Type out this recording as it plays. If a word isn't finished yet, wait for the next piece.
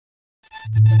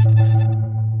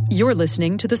You're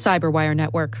listening to the Cyberwire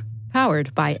Network,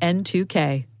 powered by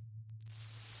N2K.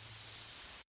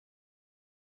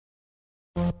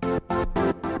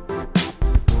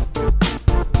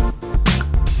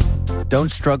 Don't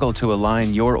struggle to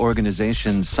align your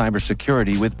organization's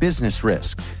cybersecurity with business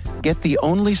risk. Get the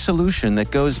only solution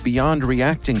that goes beyond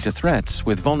reacting to threats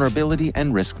with vulnerability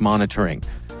and risk monitoring.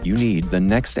 You need the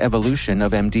next evolution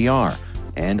of MDR,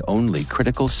 and only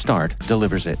Critical Start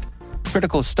delivers it.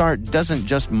 Critical Start doesn't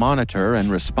just monitor and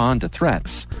respond to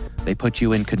threats. They put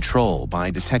you in control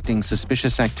by detecting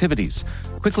suspicious activities,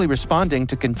 quickly responding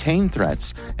to contain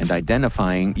threats, and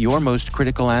identifying your most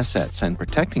critical assets and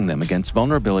protecting them against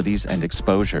vulnerabilities and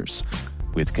exposures.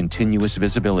 With continuous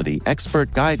visibility,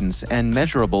 expert guidance, and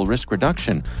measurable risk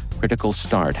reduction, Critical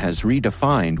Start has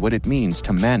redefined what it means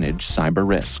to manage cyber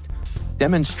risk.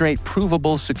 Demonstrate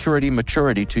provable security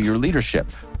maturity to your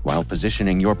leadership while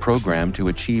positioning your program to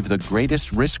achieve the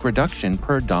greatest risk reduction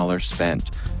per dollar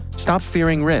spent. Stop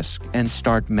fearing risk and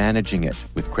start managing it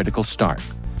with Critical Start.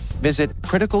 Visit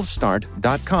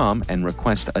criticalstart.com and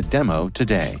request a demo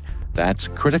today. That's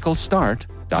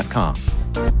criticalstart.com.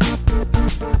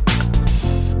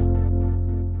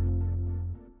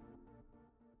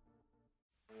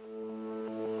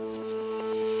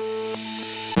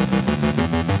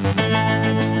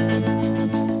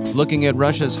 Looking at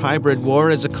Russia's hybrid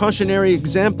war as a cautionary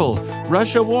example,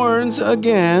 Russia warns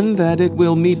again that it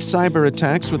will meet cyber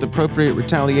attacks with appropriate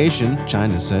retaliation.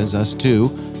 China says us too.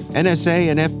 NSA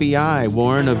and FBI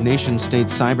warn of nation-state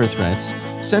cyber threats.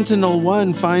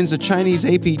 Sentinel-1 finds a Chinese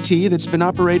APT that's been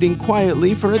operating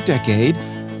quietly for a decade.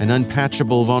 An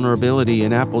unpatchable vulnerability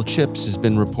in Apple chips has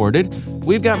been reported.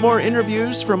 We've got more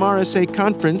interviews from RSA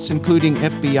Conference, including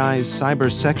FBI's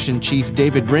Cyber Section Chief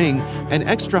David Ring and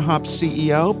ExtraHop's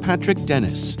CEO Patrick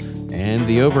Dennis. And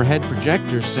the overhead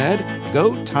projector said,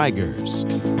 "Go Tigers."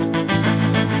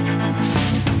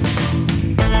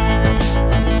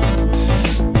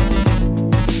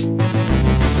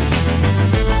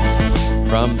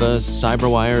 From the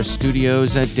Cyberwire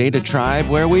studios at Data Tribe,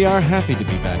 where we are happy to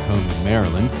be back home in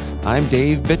Maryland, I'm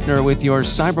Dave Bittner with your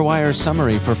Cyberwire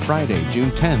summary for Friday, June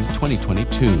 10th,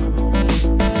 2022.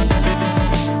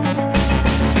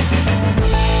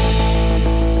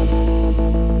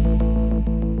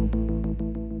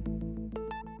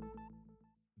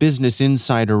 Business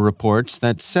Insider reports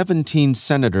that 17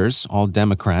 senators, all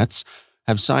Democrats,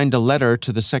 have signed a letter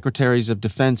to the Secretaries of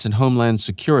Defense and Homeland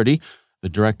Security, the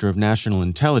Director of National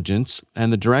Intelligence,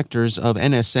 and the directors of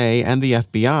NSA and the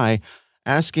FBI,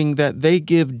 asking that they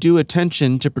give due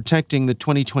attention to protecting the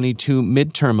 2022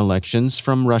 midterm elections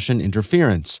from Russian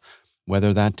interference,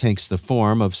 whether that takes the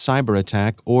form of cyber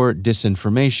attack or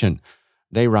disinformation.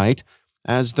 They write,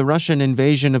 "As the Russian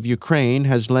invasion of Ukraine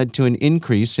has led to an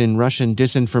increase in Russian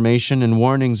disinformation and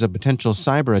warnings of potential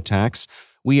cyber attacks,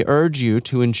 we urge you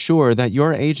to ensure that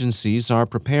your agencies are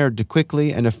prepared to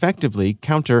quickly and effectively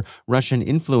counter Russian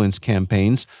influence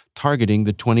campaigns targeting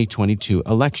the 2022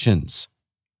 elections."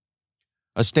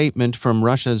 A statement from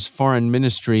Russia's foreign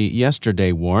ministry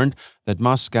yesterday warned that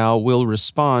Moscow will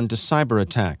respond to cyber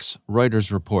attacks,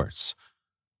 Reuters reports.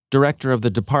 Director of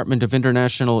the Department of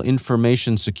International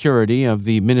Information Security of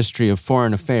the Ministry of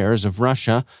Foreign Affairs of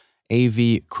Russia,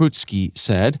 A.V. Krutsky,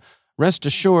 said, "Rest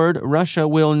assured, Russia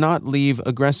will not leave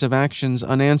aggressive actions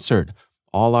unanswered.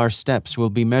 All our steps will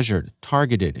be measured,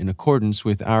 targeted in accordance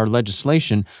with our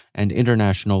legislation and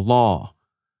international law."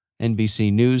 NBC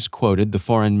News quoted the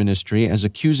foreign ministry as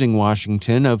accusing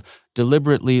Washington of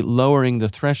deliberately lowering the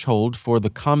threshold for the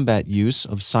combat use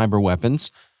of cyber weapons,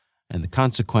 and the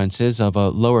consequences of a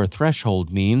lower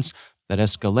threshold means that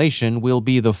escalation will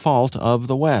be the fault of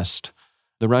the West.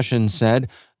 The Russians said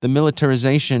the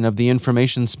militarization of the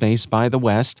information space by the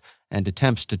West and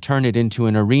attempts to turn it into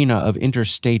an arena of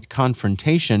interstate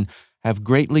confrontation have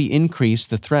greatly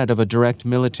increased the threat of a direct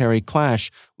military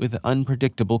clash with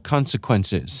unpredictable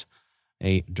consequences.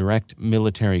 A direct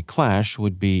military clash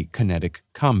would be kinetic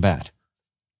combat.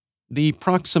 The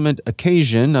proximate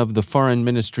occasion of the Foreign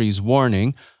Ministry's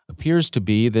warning appears to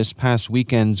be this past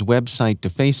weekend's website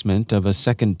defacement of a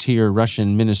second-tier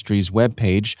Russian ministry's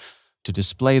webpage to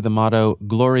display the motto,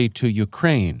 "Glory to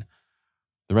Ukraine."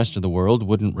 The rest of the world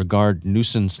wouldn't regard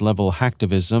nuisance-level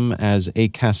hacktivism as a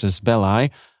casus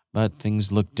belli, but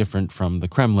things look different from the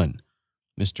Kremlin.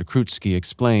 Mr. Krutsky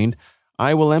explained,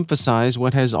 "I will emphasize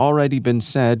what has already been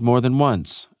said more than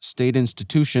once. State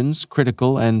institutions,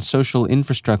 critical and social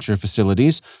infrastructure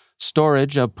facilities,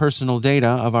 storage of personal data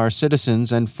of our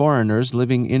citizens and foreigners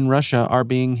living in Russia are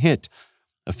being hit.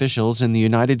 Officials in the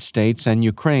United States and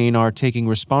Ukraine are taking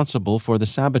responsible for the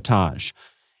sabotage.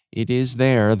 It is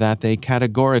there that they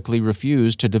categorically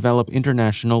refuse to develop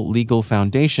international legal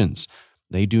foundations.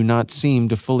 They do not seem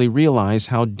to fully realize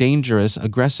how dangerous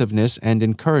aggressiveness and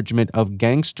encouragement of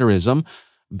gangsterism,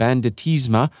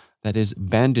 banditisme, that is,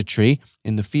 banditry,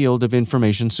 in the field of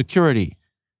information security.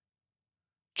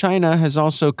 China has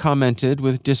also commented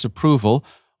with disapproval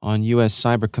on U.S.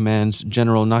 Cyber Command's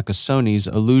General Nakasoni's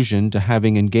allusion to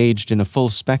having engaged in a full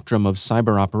spectrum of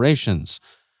cyber operations.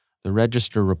 The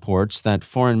Register reports that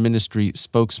Foreign Ministry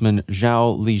spokesman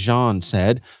Zhao Lijian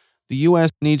said, "The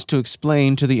U.S. needs to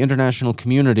explain to the international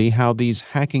community how these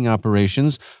hacking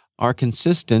operations are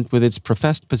consistent with its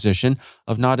professed position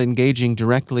of not engaging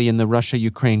directly in the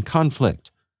Russia-Ukraine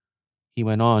conflict." He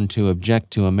went on to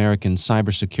object to American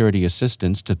cybersecurity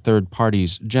assistance to third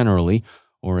parties generally,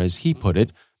 or as he put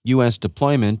it, U.S.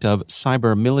 deployment of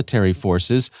cyber military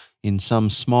forces in some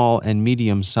small and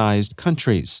medium-sized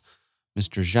countries.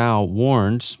 Mr. Zhao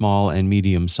warned small and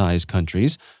medium-sized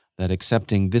countries that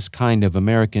accepting this kind of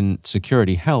American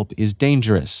security help is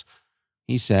dangerous.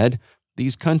 He said,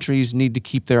 "These countries need to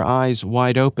keep their eyes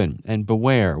wide open and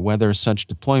beware whether such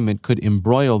deployment could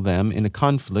embroil them in a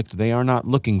conflict they are not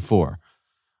looking for,"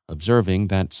 observing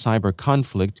that cyber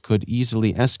conflict could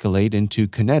easily escalate into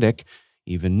kinetic,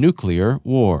 even nuclear,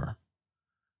 war.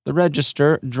 The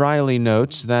Register dryly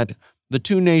notes that the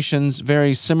two nations'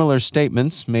 very similar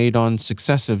statements made on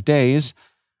successive days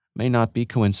may not be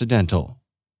coincidental.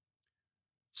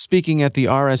 Speaking at the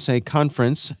RSA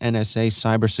conference, NSA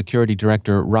Cybersecurity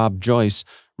Director Rob Joyce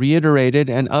reiterated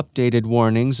and updated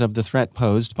warnings of the threat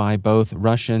posed by both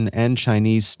Russian and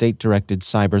Chinese state-directed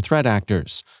cyber threat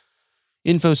actors.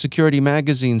 InfoSecurity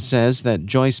magazine says that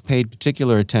Joyce paid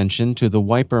particular attention to the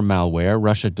Wiper malware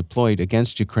Russia deployed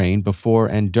against Ukraine before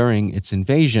and during its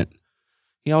invasion.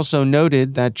 He also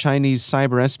noted that Chinese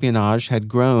cyber espionage had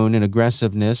grown in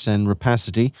aggressiveness and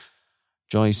rapacity.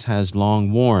 Joyce has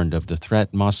long warned of the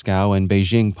threat Moscow and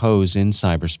Beijing pose in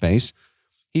cyberspace.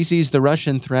 He sees the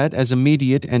Russian threat as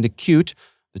immediate and acute,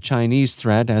 the Chinese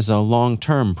threat as a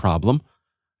long-term problem.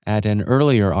 At an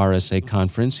earlier RSA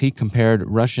conference, he compared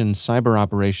Russian cyber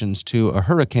operations to a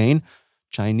hurricane,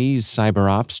 Chinese cyber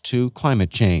ops to climate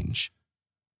change.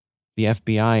 The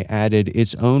FBI added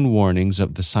its own warnings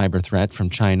of the cyber threat from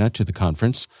China to the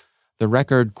conference. The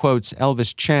record quotes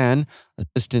Elvis Chan,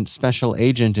 assistant special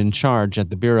agent in charge at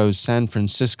the Bureau's San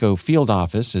Francisco field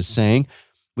office, as saying,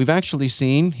 "We've actually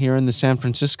seen, here in the San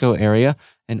Francisco area,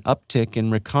 an uptick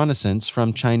in reconnaissance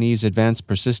from Chinese advanced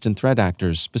persistent threat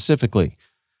actors specifically.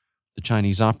 The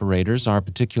Chinese operators are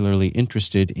particularly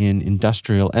interested in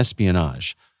industrial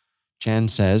espionage." Chan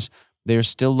says, "They're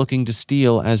still looking to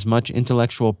steal as much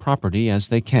intellectual property as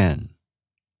they can."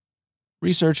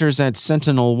 Researchers at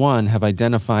Sentinel-1 have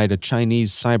identified a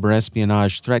Chinese cyber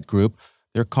espionage threat group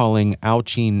they're calling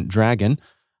Owlchin Dragon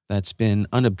that's been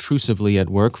unobtrusively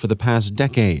at work for the past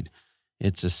decade.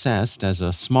 It's assessed as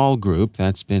a small group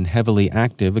that's been heavily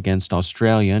active against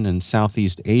Australian and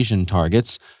Southeast Asian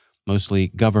targets, mostly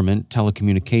government,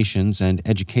 telecommunications, and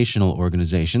educational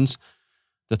organizations.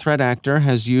 The threat actor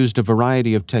has used a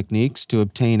variety of techniques to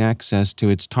obtain access to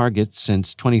its targets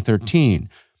since 2013,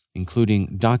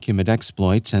 including document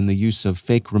exploits and the use of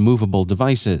fake removable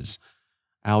devices.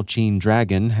 Owlchin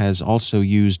Dragon has also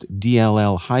used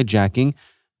DLL hijacking,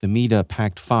 the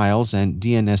MITA-packed files, and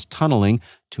DNS tunneling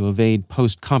to evade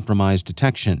post-compromise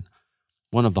detection.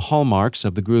 One of the hallmarks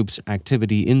of the group's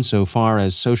activity insofar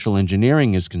as social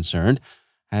engineering is concerned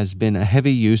has been a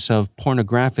heavy use of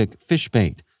pornographic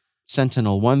fishbait.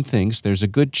 Sentinel-1 thinks there's a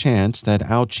good chance that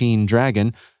Owlchin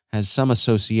Dragon has some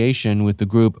association with the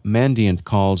group Mandiant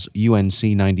calls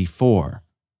UNC94.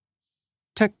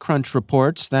 TechCrunch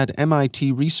reports that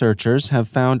MIT researchers have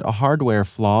found a hardware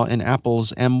flaw in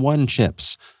Apple's M1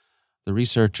 chips. The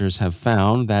researchers have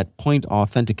found that point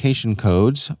authentication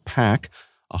codes, PAC,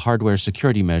 a hardware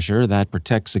security measure that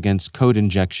protects against code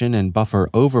injection and buffer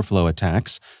overflow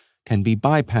attacks, can be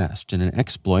bypassed in an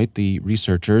exploit the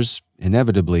researchers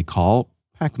inevitably call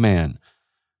Pac-Man.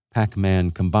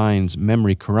 Pac-Man combines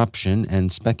memory corruption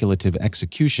and speculative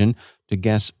execution to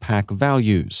guess PAC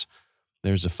values.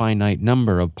 There's a finite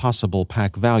number of possible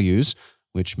PAC values,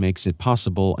 which makes it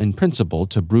possible in principle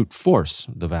to brute force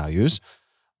the values.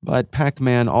 But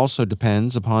Pac-Man also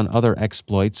depends upon other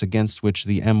exploits against which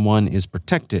the M1 is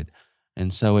protected,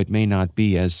 and so it may not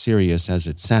be as serious as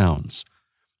it sounds.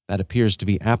 That appears to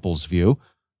be Apple's view.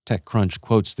 TechCrunch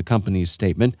quotes the company's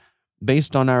statement,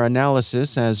 "Based on our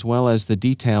analysis as well as the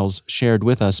details shared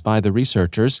with us by the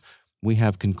researchers, we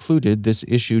have concluded this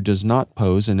issue does not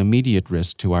pose an immediate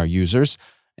risk to our users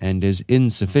and is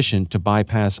insufficient to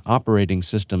bypass operating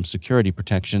system security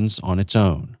protections on its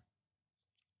own."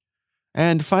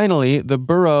 And finally, the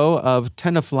borough of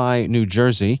Tenafly, New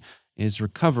Jersey, is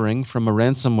recovering from a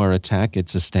ransomware attack it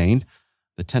sustained.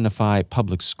 The Tenafly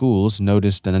Public Schools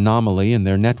noticed an anomaly in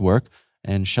their network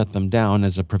and shut them down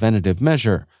as a preventative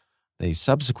measure. They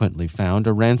subsequently found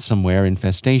a ransomware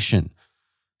infestation.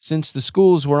 Since the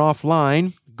schools were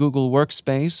offline, Google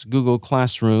Workspace, Google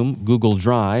Classroom, Google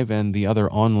Drive, and the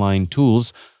other online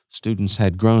tools students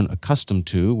had grown accustomed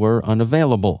to were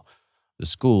unavailable. The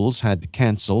schools had to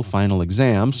cancel final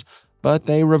exams, but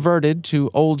they reverted to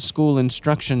old-school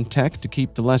instruction tech to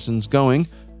keep the lessons going.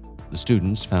 The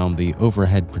students found the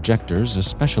overhead projectors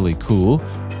especially cool.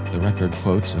 The record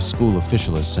quotes a school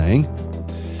official as saying,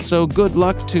 "So good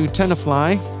luck to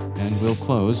Tenafly," and we'll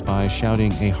close by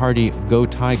shouting a hearty "Go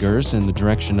Tigers" in the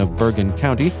direction of Bergen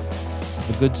County. Have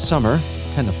a good summer,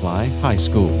 Tenafly High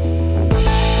School.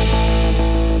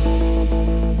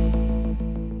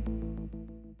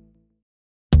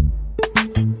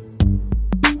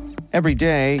 Every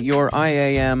day, your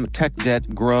IAM tech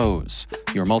debt grows.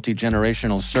 Your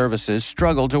multi-generational services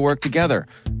struggle to work together.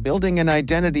 Building an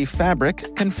identity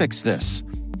fabric can fix this.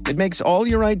 It makes all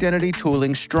your identity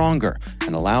tooling stronger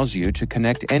and allows you to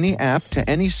connect any app to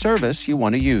any service you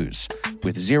want to use,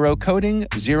 with zero coding,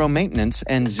 zero maintenance,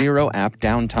 and zero app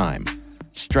downtime.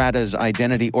 Strata's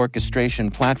identity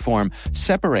orchestration platform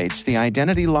separates the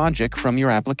identity logic from your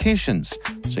applications,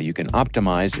 so you can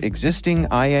optimize existing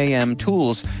IAM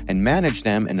tools and manage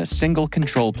them in a single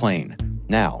control plane.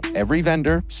 Now, every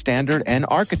vendor, standard, and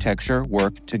architecture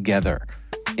work together.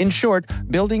 In short,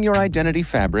 building your identity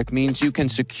fabric means you can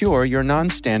secure your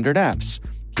non-standard apps,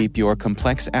 keep your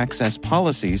complex access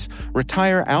policies,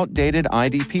 retire outdated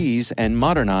IDPs, and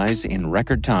modernize in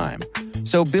record time.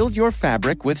 So build your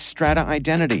fabric with Strata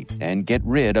Identity and get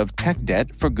rid of tech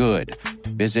debt for good.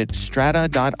 Visit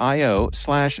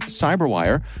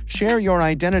strata.io/cyberwire, share your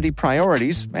identity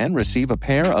priorities, and receive a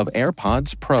pair of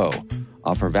AirPods Pro.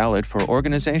 Offer valid for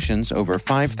organizations over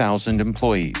 5,000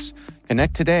 employees.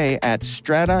 Connect today at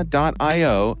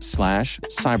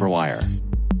strata.io/cyberwire.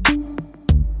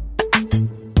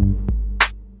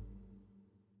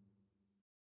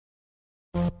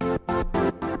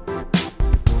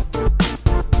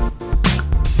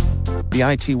 The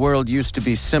IT world used to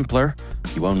be simpler.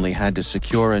 You only had to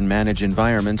secure and manage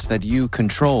environments that you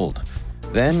controlled.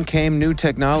 Then came new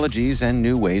technologies and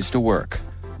new ways to work.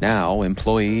 Now,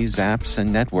 employees, apps,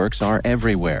 and networks are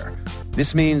everywhere.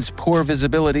 This means poor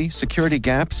visibility, security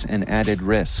gaps, and added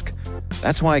risk.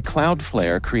 That's why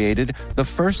Cloudflare created the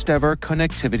first-ever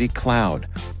connectivity cloud.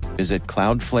 Visit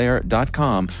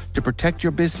cloudflare.com to protect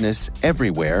your business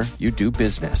everywhere you do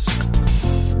business.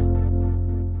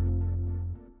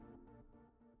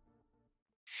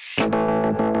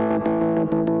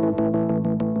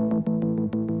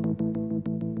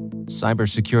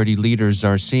 Cybersecurity leaders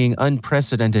are seeing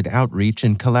unprecedented outreach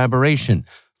and collaboration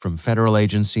from federal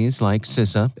agencies like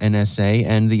CISA, NSA,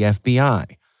 and the FBI.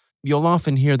 You'll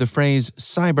often hear the phrase,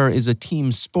 "cyber is a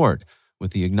team sport,"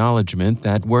 with the acknowledgement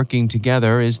that working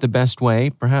together is the best way,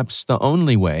 perhaps the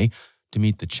only way, to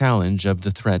meet the challenge of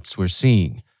the threats we're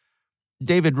seeing.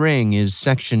 David Ring is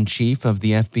Section Chief of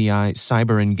the FBI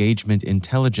Cyber Engagement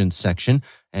Intelligence Section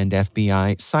and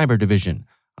FBI Cyber Division.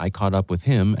 I caught up with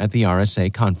him at the RSA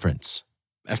conference.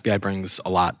 FBI brings a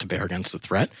lot to bear against the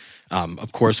threat.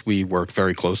 Of course, we work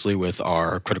very closely with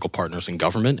our critical partners in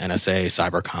government, NSA,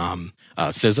 Cybercom,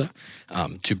 CISA,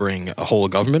 to bring a whole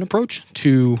of government approach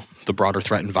to the broader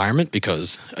threat environment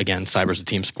because, again, cyber is a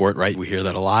team sport, right? We hear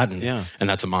that a lot, and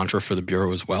that's a mantra for the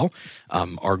Bureau as well.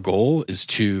 Our goal is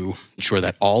to ensure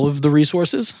that all of the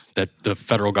resources that the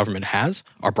federal government has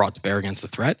are brought to bear against the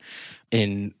threat.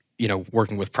 In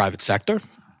working with private sector,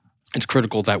 it's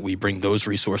critical that we bring those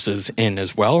resources in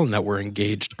as well and that we're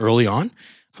engaged early on.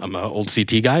 I'm an old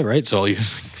CT guy, right? So I'll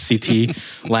use CT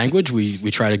language.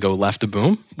 We try to go left to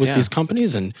boom with these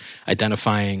companies and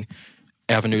identifying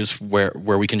avenues where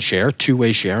we can share,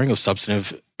 two-way sharing of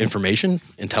substantive information,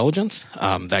 intelligence,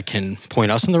 that can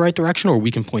point us in the right direction or we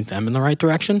can point them in the right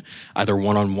direction, either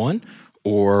one-on-one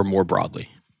or more broadly.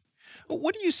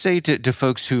 What do you say to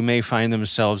folks who may find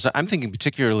themselves, I'm thinking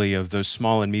particularly of those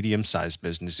small and medium-sized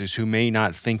businesses who may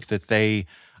not think that they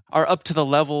are up to the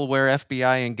level where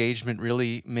FBI engagement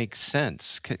really makes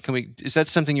sense? Is that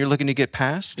something you're looking to get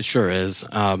past? It sure is.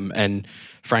 And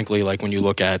frankly, like when you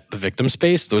look at the victim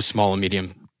space, those small and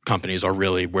medium companies are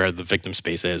really where the victim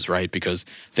space is, right? Because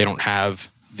they don't have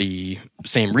the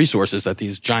same resources that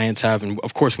these giants have. And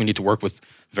of course, we need to work with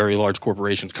very large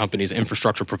corporations, companies,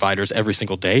 infrastructure providers every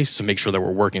single day to make sure that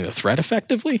we're working the threat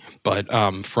effectively. But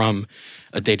from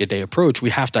a day-to-day approach, we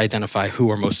have to identify who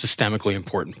our most systemically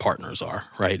important partners are,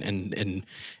 right? And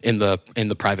in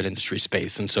the private industry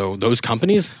space. And so those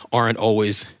companies aren't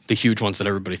always the huge ones that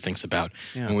everybody thinks about.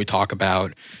 Yeah. When we talk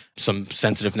about some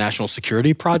sensitive national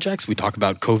security projects, we talk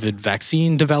about COVID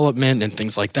vaccine development and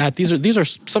things like that. These are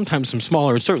sometimes some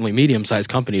smaller, certainly medium-sized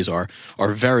companies are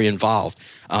very involved.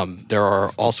 There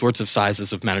are all sorts of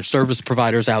sizes of managed service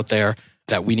providers out there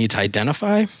that we need to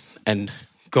identify and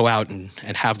go out and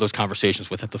have those conversations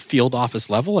with at the field office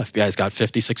level. FBI's got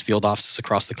 56 field offices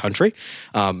across the country.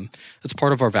 It's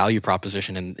part of our value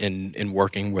proposition in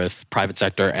working with private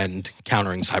sector and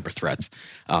countering cyber threats.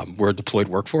 We're a deployed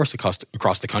workforce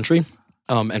across the country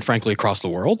and frankly across the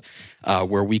world,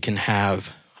 where we can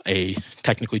have a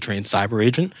technically trained cyber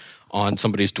agent on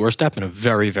somebody's doorstep in a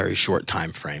very, very short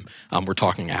time frame. We're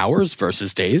talking hours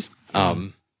versus days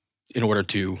in order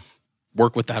to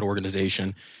work with that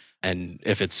organization. And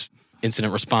if it's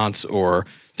incident response or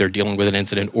they're dealing with an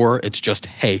incident, or it's just,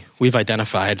 hey, we've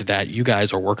identified that you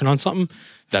guys are working on something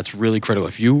that's really critical.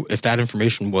 If that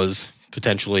information was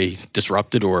potentially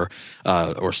disrupted or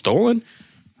stolen,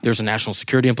 there's a national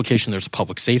security implication, there's a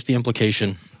public safety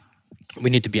implication.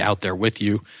 We need to be out there with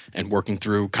you and working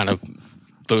through kind of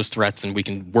those threats, and we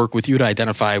can work with you to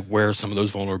identify where some of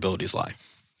those vulnerabilities lie.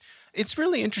 It's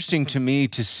really interesting to me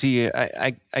to see,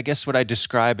 I guess what I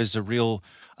describe as a real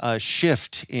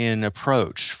shift in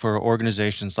approach for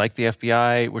organizations like the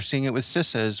FBI. We're seeing it with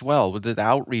CISA as well, with the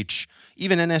outreach,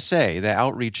 even NSA, the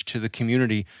outreach to the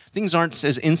community. Things aren't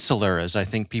as insular as I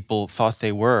think people thought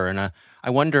they were. And I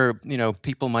wonder,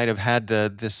 people might have had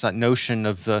this notion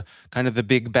of the kind of the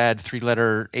big bad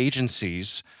three-letter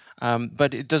agencies,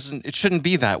 but it shouldn't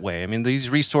be that way. I mean, these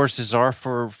resources are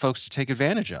for folks to take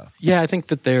advantage of. Yeah, I think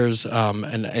that there's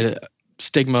a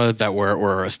stigma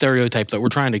or a stereotype that we're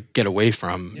trying to get away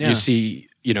from. Yeah. You see,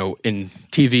 in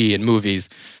TV and movies,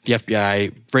 the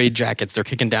FBI raid jackets, they're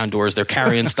kicking down doors, they're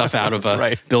carrying stuff out of a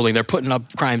right. building, they're putting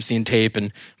up crime scene tape,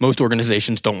 and most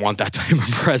organizations don't want that type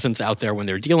of presence out there when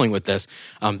they're dealing with this.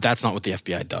 That's not what the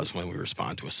FBI does when we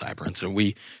respond to a cyber incident.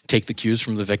 We take the cues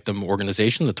from the victim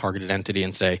organization, the targeted entity,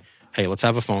 and say, hey, let's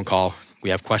have a phone call.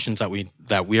 We have questions that we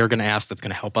are going to ask that's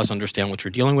going to help us understand what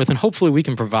you're dealing with, and hopefully we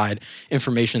can provide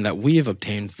information that we have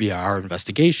obtained via our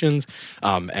investigations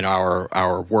and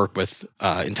our work with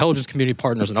intelligence community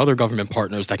partners and other government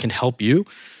partners that can help you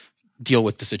deal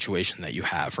with the situation that you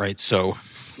have, right? So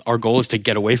our goal is to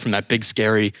get away from that big,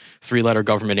 scary three-letter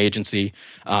government agency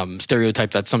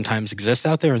stereotype that sometimes exists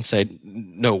out there and say,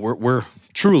 no, we're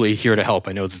truly here to help.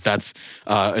 I know that's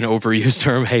an overused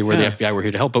term. Hey, we're the FBI, we're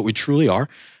here to help, but we truly are.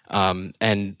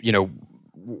 And,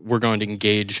 we're going to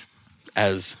engage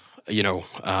as,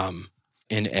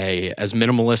 in as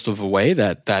minimalist of a way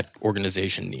that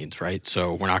organization needs, right?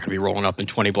 So we're not going to be rolling up in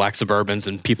 20 black Suburbans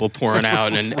and people pouring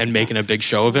out and making a big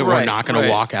show of it. We're not going to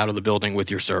walk out of the building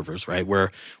with your servers, right? We're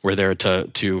there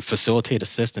to facilitate,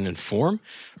 assist, and inform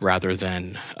rather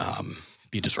than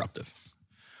be disruptive.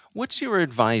 What's your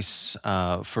advice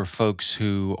for folks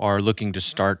who are looking to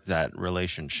start that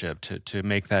relationship, to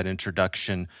make that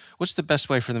introduction? What's the best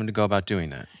way for them to go about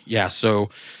doing that? Yeah, so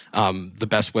the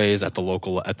best way is at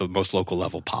the most local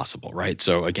level possible, right?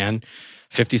 So again,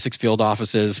 56 field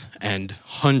offices and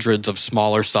hundreds of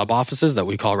smaller sub-offices that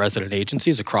we call resident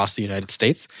agencies across the United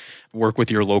States. Work with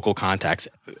your local contacts.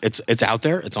 It's out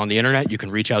there. It's on the internet. You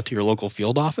can reach out to your local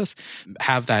field office.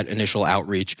 Have that initial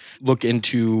outreach. Look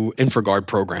into InfraGard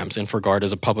programs. InfraGard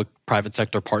is a public-private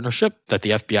sector partnership that the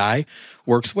FBI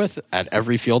works with at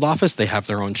every field office. They have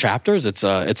their own chapters. It's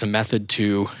a method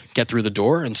to get through the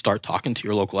door and start talking to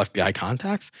your local FBI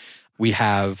contacts. We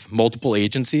have multiple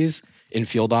agencies in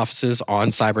field offices on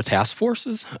cyber task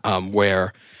forces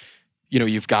where,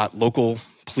 you've got local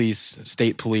police,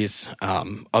 state police,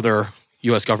 other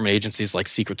U.S. government agencies like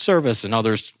Secret Service and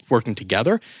others working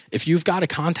together. If you've got a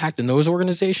contact in those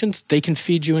organizations, they can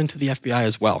feed you into the FBI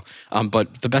as well.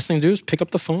 But the best thing to do is pick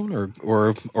up the phone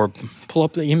or pull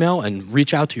up the email and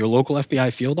reach out to your local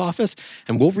FBI field office,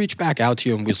 and we'll reach back out to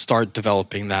you and we'll start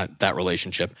developing that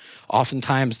relationship.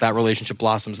 Oftentimes that relationship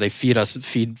blossoms. They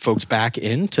feed folks back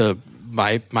into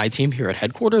my team here at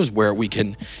headquarters, where we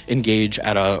can engage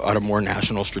at a more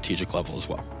national strategic level as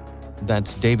well.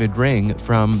 That's David Ring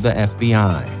from the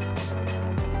FBI.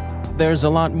 There's a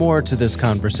lot more to this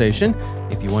conversation.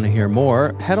 If you want to hear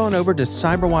more, head on over to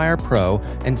CyberWire Pro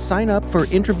and sign up for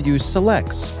Interview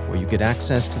Selects, where you get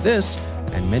access to this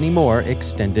and many more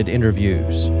extended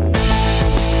interviews.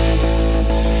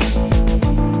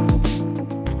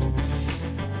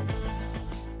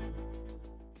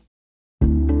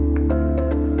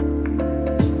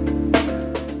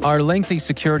 Are lengthy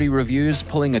security reviews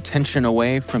pulling attention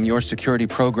away from your security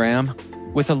program?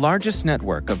 With the largest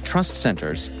network of trust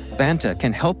centers, Vanta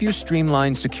can help you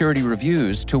streamline security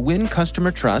reviews to win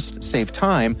customer trust, save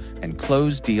time, and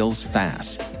close deals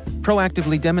fast.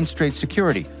 Proactively demonstrate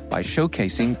security by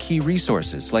showcasing key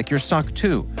resources like your SOC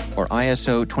 2 or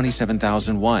ISO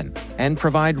 27001 and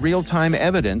provide real-time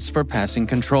evidence for passing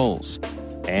controls.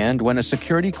 And when a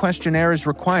security questionnaire is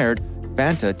required,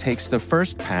 Vanta takes the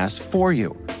first pass for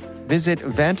you. Visit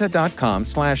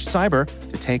vanta.com/cyber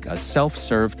to take a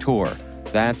self-serve tour.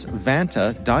 That's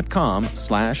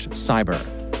vanta.com/cyber.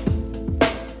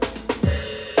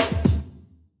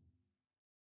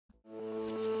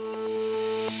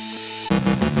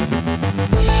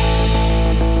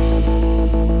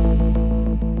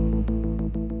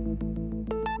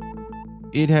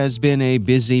 It has been a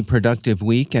busy, productive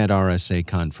week at RSA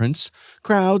Conference.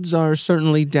 Crowds are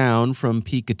certainly down from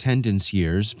peak attendance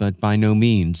years, but by no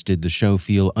means did the show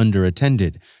feel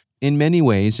underattended. In many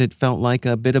ways, it felt like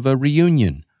a bit of a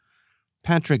reunion.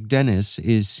 Patrick Dennis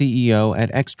is CEO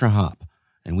at ExtraHop,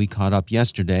 and we caught up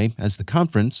yesterday as the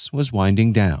conference was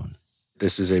winding down.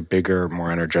 This is a bigger,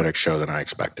 more energetic show than I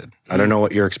expected. I don't know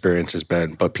what your experience has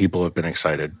been, but people have been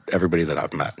excited, everybody that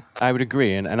I've met. I would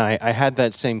agree, and I had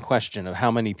that same question of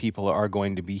how many people are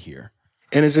going to be here.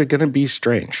 And is it going to be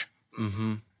strange?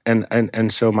 Mm-hmm.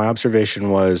 And so my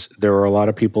observation was there were a lot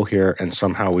of people here, and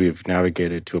somehow we've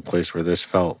navigated to a place where this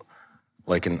felt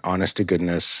like an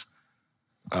honest-to-goodness,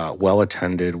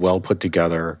 well-attended,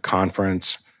 well-put-together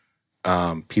conference.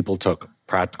 People took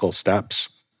practical steps.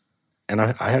 And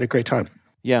I had a great time.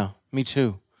 Yeah, me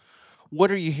too.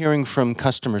 What are you hearing from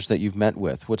customers that you've met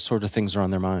with? What sort of things are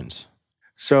on their minds?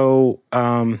 So,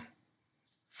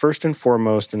 first and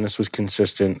foremost, and this was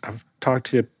consistent, I've talked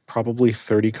to probably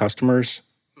 30 customers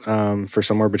for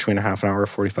somewhere between a half an hour,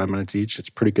 45 minutes each. It's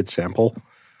a pretty good sample.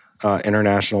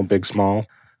 International, big, small.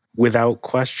 Without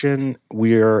question,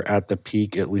 we're at the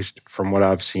peak, at least from what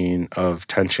I've seen, of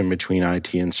tension between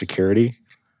IT and security.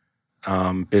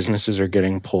 Businesses are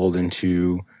getting pulled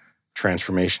into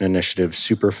transformation initiatives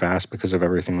super fast because of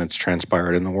everything that's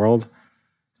transpired in the world.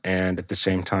 And at the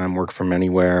same time, work from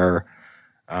anywhere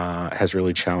has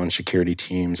really challenged security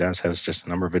teams, as has just the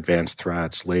number of advanced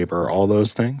threats, labor, all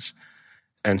those things.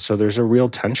 And so there's a real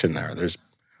tension there. There's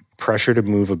pressure to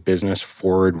move a business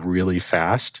forward really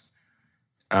fast,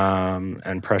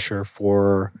 and pressure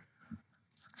for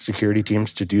security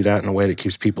teams to do that in a way that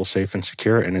keeps people safe and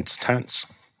secure. And it's tense.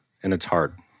 And it's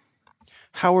hard.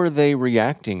 How are they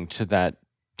reacting to that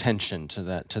tension, to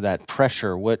that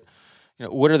pressure? What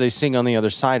are they seeing on the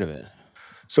other side of it?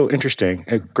 So interesting.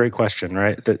 A great question,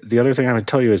 right? The other thing I would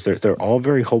tell you is they're all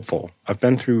very hopeful. I've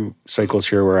been through cycles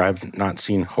here where I've not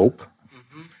seen hope.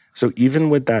 Mm-hmm. So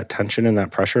even with that tension and that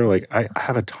pressure, like I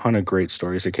have a ton of great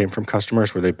stories that came from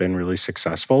customers where they've been really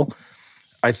successful.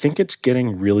 I think it's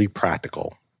getting really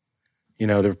practical.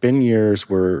 There have been years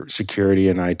where security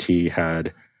and IT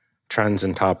had trends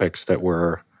and topics that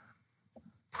were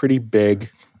pretty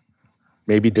big,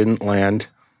 maybe didn't land.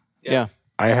 Yeah.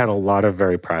 I had a lot of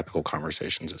very practical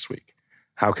conversations this week.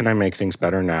 How can I make things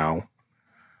better now?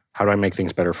 How do I make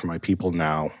things better for my people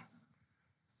now?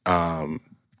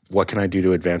 What can I do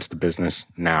to advance the business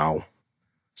now?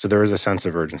 So there is a sense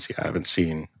of urgency I haven't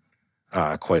seen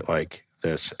quite like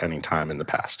this any time in the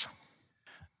past.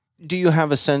 Do you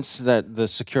have a sense that the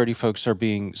security folks are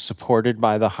being supported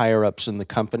by the higher-ups in the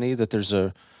company, that there's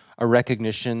a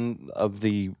recognition of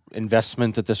the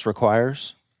investment that this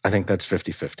requires? I think that's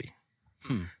 50-50.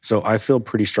 So I feel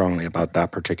pretty strongly about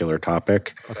that particular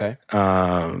topic. Okay.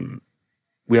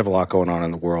 We have a lot going on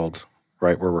in the world,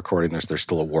 right? We're recording this. There's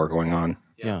still a war going on.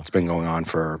 Yeah. It's been going on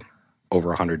for over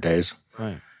 100 days.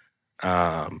 Right.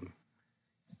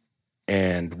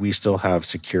 And we still have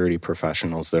security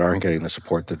professionals that aren't getting the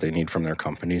support that they need from their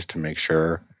companies to make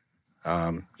sure,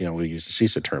 we use the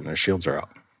CISA term, their shields are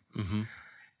up. Mm-hmm.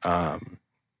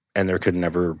 And there could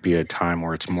never be a time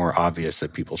where it's more obvious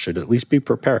that people should at least be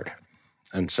prepared.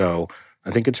 And so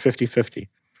I think it's 50-50.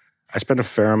 I spend a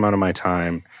fair amount of my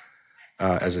time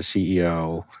as a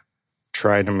CEO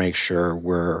trying to make sure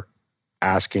we're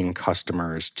asking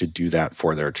customers to do that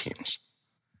for their teams.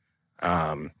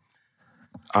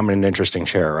 I'm in an interesting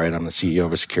chair, right? I'm the CEO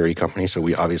of a security company, so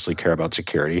we obviously care about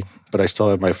security, but I still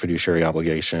have my fiduciary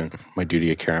obligation, my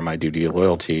duty of care, and my duty of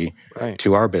loyalty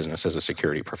to our business as a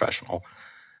security professional.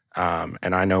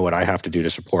 And I know what I have to do to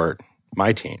support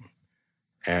my team.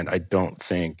 And I don't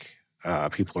think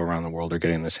people around the world are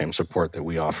getting the same support that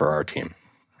we offer our team.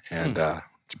 And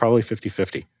it's probably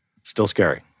 50-50. Still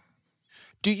scary.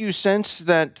 Do you sense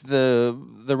that the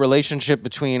relationship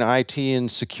between IT and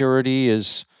security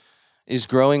is is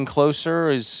growing closer?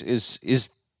 Is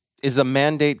the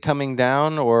mandate coming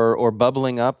down or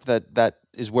bubbling up that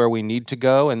is where we need to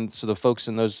go, and so the folks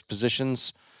in those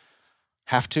positions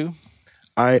have to?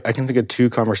 I can think of two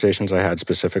conversations I had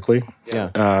specifically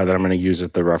that I'm going to use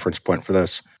as the reference point for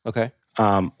this. Okay.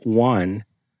 One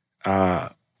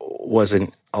was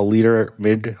a leader,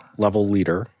 mid-level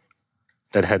leader,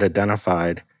 that had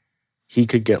identified he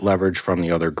could get leverage from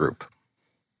the other group.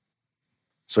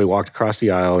 So he walked across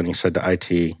the aisle and he said to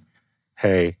IT,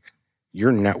 hey,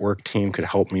 your network team could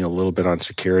help me a little bit on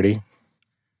security,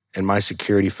 and my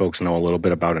security folks know a little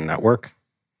bit about a network.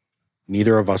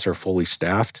 Neither of us are fully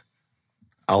staffed.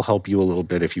 I'll help you a little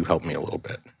bit if you help me a little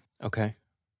bit. Okay.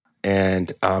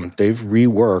 And they've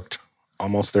reworked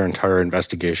almost their entire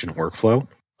investigation workflow.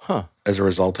 As a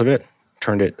result of it,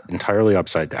 turned it entirely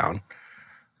upside down.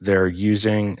 They're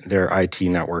using their IT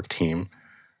network team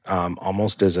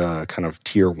almost as a kind of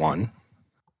tier one.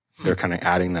 They're kind of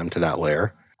adding them to that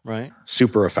layer. Right.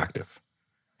 Super effective.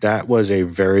 That was a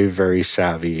very, very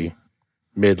savvy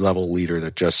mid-level leader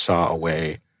that just saw a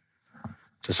way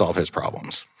to solve his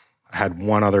problems. I had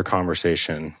one other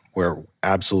conversation where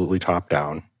absolutely top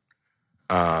down,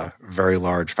 very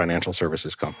large financial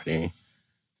services company,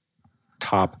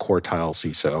 top quartile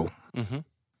CISO,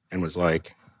 and was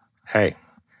like, hey,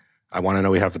 I want to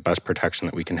know we have the best protection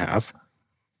that we can have.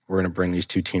 We're going to bring these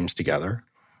two teams together.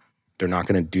 They're not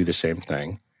going to do the same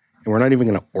thing. And we're not even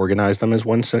going to organize them as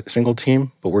one single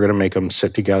team, but we're going to make them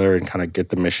sit together and kind of get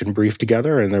the mission brief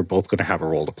together, and they're both going to have a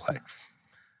role to play.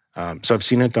 So I've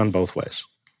seen it done both ways.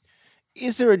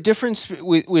 Is there a difference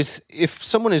with if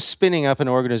someone is spinning up an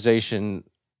organization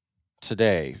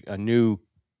today, a new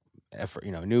effort,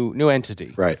 new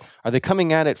entity? Right. Are they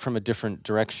coming at it from a different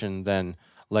direction than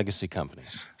legacy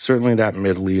companies? Certainly that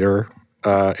mid-leader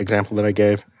example that I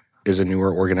gave is a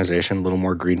newer organization, a little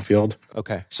more greenfield.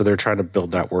 Okay. So they're trying to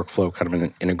build that workflow kind of in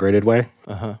an integrated way.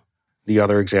 The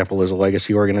other example is a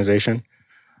legacy organization.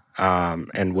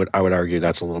 And what I would argue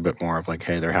that's a little bit more of like,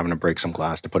 hey, they're having to break some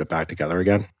glass to put it back together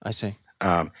again. I see.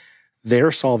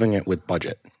 They're solving it with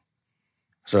budget.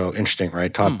 So interesting,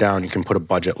 right? Top down, you can put a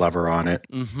budget lever on it.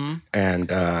 And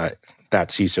that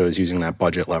CISO is using that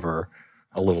budget lever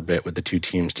a little bit with the two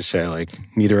teams to say, like,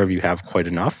 neither of you have quite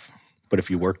enough, but if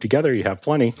you work together, you have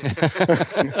plenty.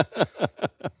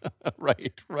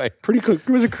 Right. Pretty cool. It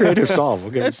was a creative solve.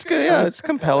 Okay. It's good. Yeah, it's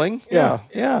compelling. Yeah.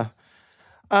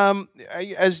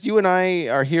 As you and I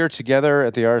are here together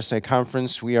at the RSA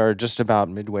conference, we are just about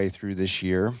midway through this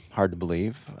year. Hard to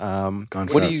believe. Gone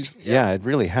fast. Yeah, it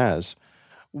really has.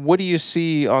 What do you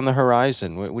see on the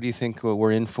horizon? What do you think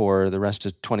we're in for the rest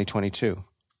of 2022?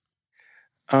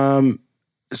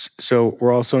 So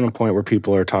we're also in a point where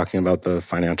people are talking about the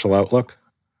financial outlook.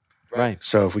 Right.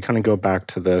 So if we kind of go back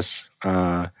to this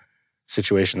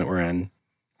situation that we're in,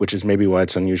 which is maybe why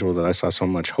it's unusual that I saw so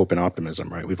much hope and optimism,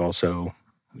 right? We've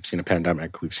seen a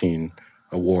pandemic, we've seen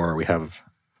a war, we have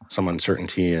some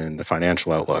uncertainty in the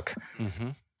financial outlook.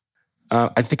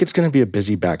 I think it's going to be a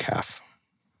busy back half.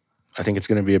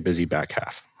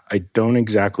 I don't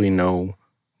exactly know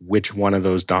which one of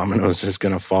those dominoes is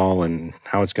going to fall and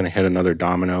how it's going to hit another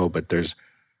domino, but there's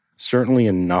certainly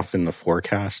enough in the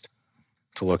forecast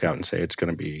to look out and say it's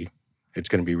going to be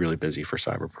really busy for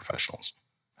cyber professionals.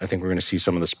 I think we're going to see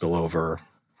some of the spillover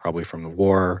probably from the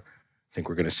war. I think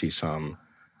we're going to see some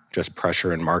just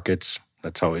pressure in markets.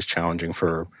 That's always challenging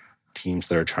for teams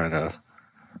that are trying to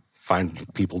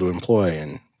find people to employ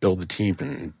and build the team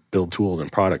and build tools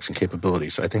and products and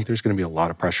capabilities. So I think there's going to be a lot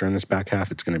of pressure in this back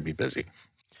half. It's going to be busy.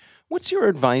 What's your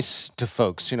advice to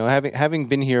folks? Having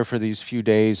been here for these few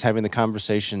days, having the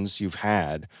conversations you've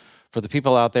had, for the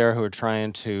people out there who are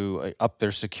trying to up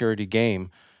their security game,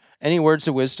 any words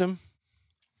of wisdom?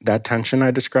 That tension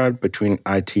I described between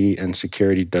IT and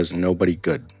security does nobody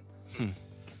good.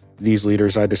 These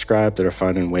leaders I described that are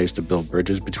finding ways to build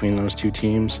bridges between those two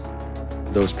teams,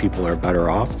 those people are better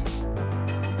off.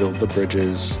 Build the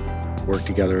bridges, work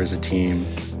together as a team.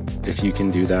 If you can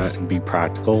do that and be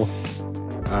practical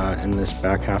in this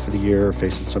back half of the year,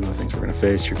 facing some of the things we're going to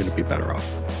face, you're going to be better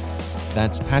off.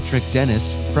 That's Patrick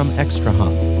Dennis from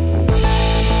ExtraHum.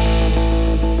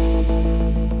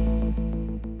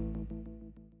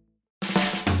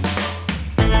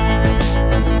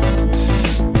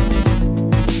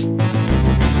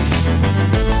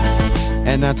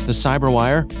 And that's the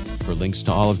Cyberwire. For links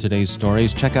to all of today's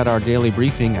stories, check out our daily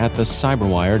briefing at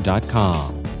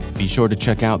thecyberwire.com. Be sure to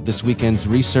check out this weekend's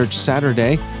Research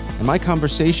Saturday and my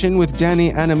conversation with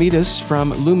Danny Anamidas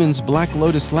from Lumen's Black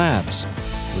Lotus Labs.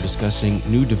 We're discussing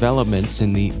new developments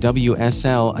in the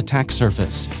WSL attack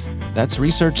surface. That's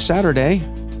Research Saturday.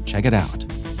 Check it out.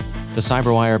 The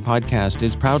CyberWire podcast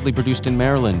is proudly produced in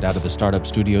Maryland out of the startup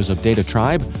studios of Data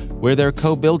Tribe, where they're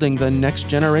co-building the next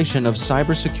generation of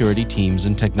cybersecurity teams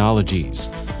and technologies.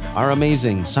 Our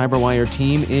amazing CyberWire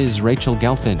team is Rachel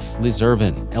Gelfin, Liz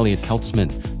Irvin, Elliot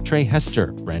Peltzman, Trey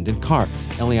Hester, Brandon Karp,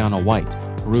 Eliana White,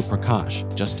 Haru Prakash,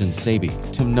 Justin Sabi,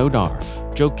 Tim Nodar,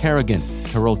 Joe Kerrigan,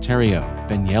 Carol Terrio,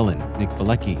 Ben Yellen, Nick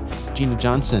Valecki, Gina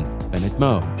Johnson, Bennett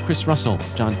Moe, Chris Russell,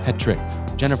 John Petrick,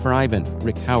 Jennifer Ivan,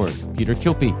 Rick Howard, Peter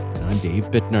Kilpie, and I'm Dave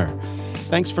Bittner.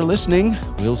 Thanks for listening.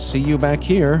 We'll see you back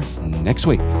here next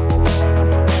week.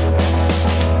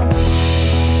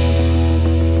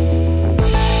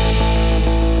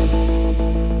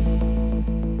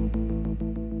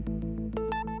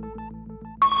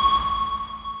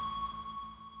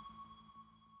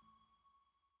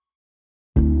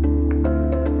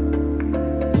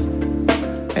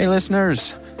 Hey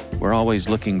listeners, we're always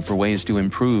looking for ways to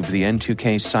improve the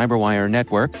N2K CyberWire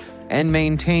network and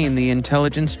maintain the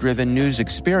intelligence-driven news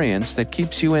experience that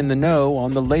keeps you in the know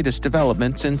on the latest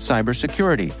developments in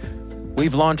cybersecurity.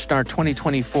 We've launched our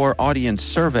 2024 audience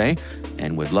survey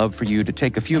and would love for you to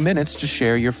take a few minutes to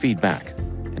share your feedback.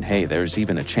 And hey, there's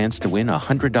even a chance to win a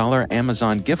 $100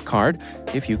 Amazon gift card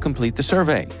if you complete the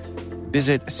survey.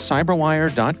 Visit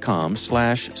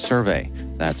cyberwire.com/survey.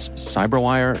 That's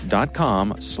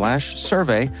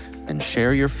cyberwire.com/survey and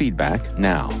share your feedback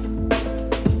now.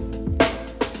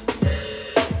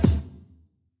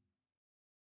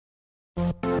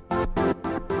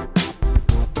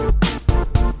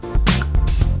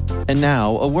 And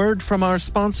now, a word from our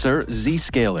sponsor,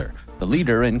 Zscaler, the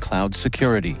leader in cloud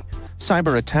security.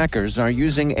 Cyber attackers are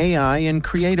using AI in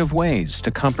creative ways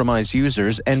to compromise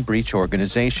users and breach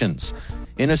organizations.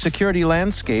 In a security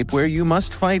landscape where you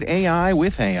must fight AI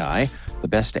with AI, the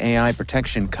best AI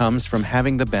protection comes from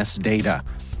having the best data.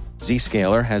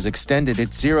 Zscaler has extended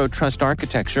its Zero Trust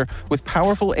architecture with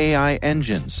powerful AI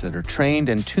engines that are trained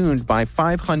and tuned by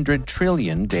 500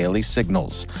 trillion daily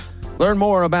signals. Learn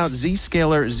more about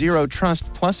Zscaler Zero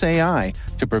Trust Plus AI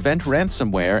to prevent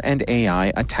ransomware and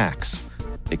AI attacks.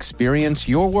 Experience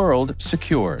your world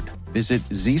secured. Visit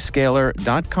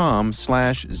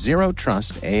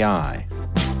zscaler.com/zerotrustai.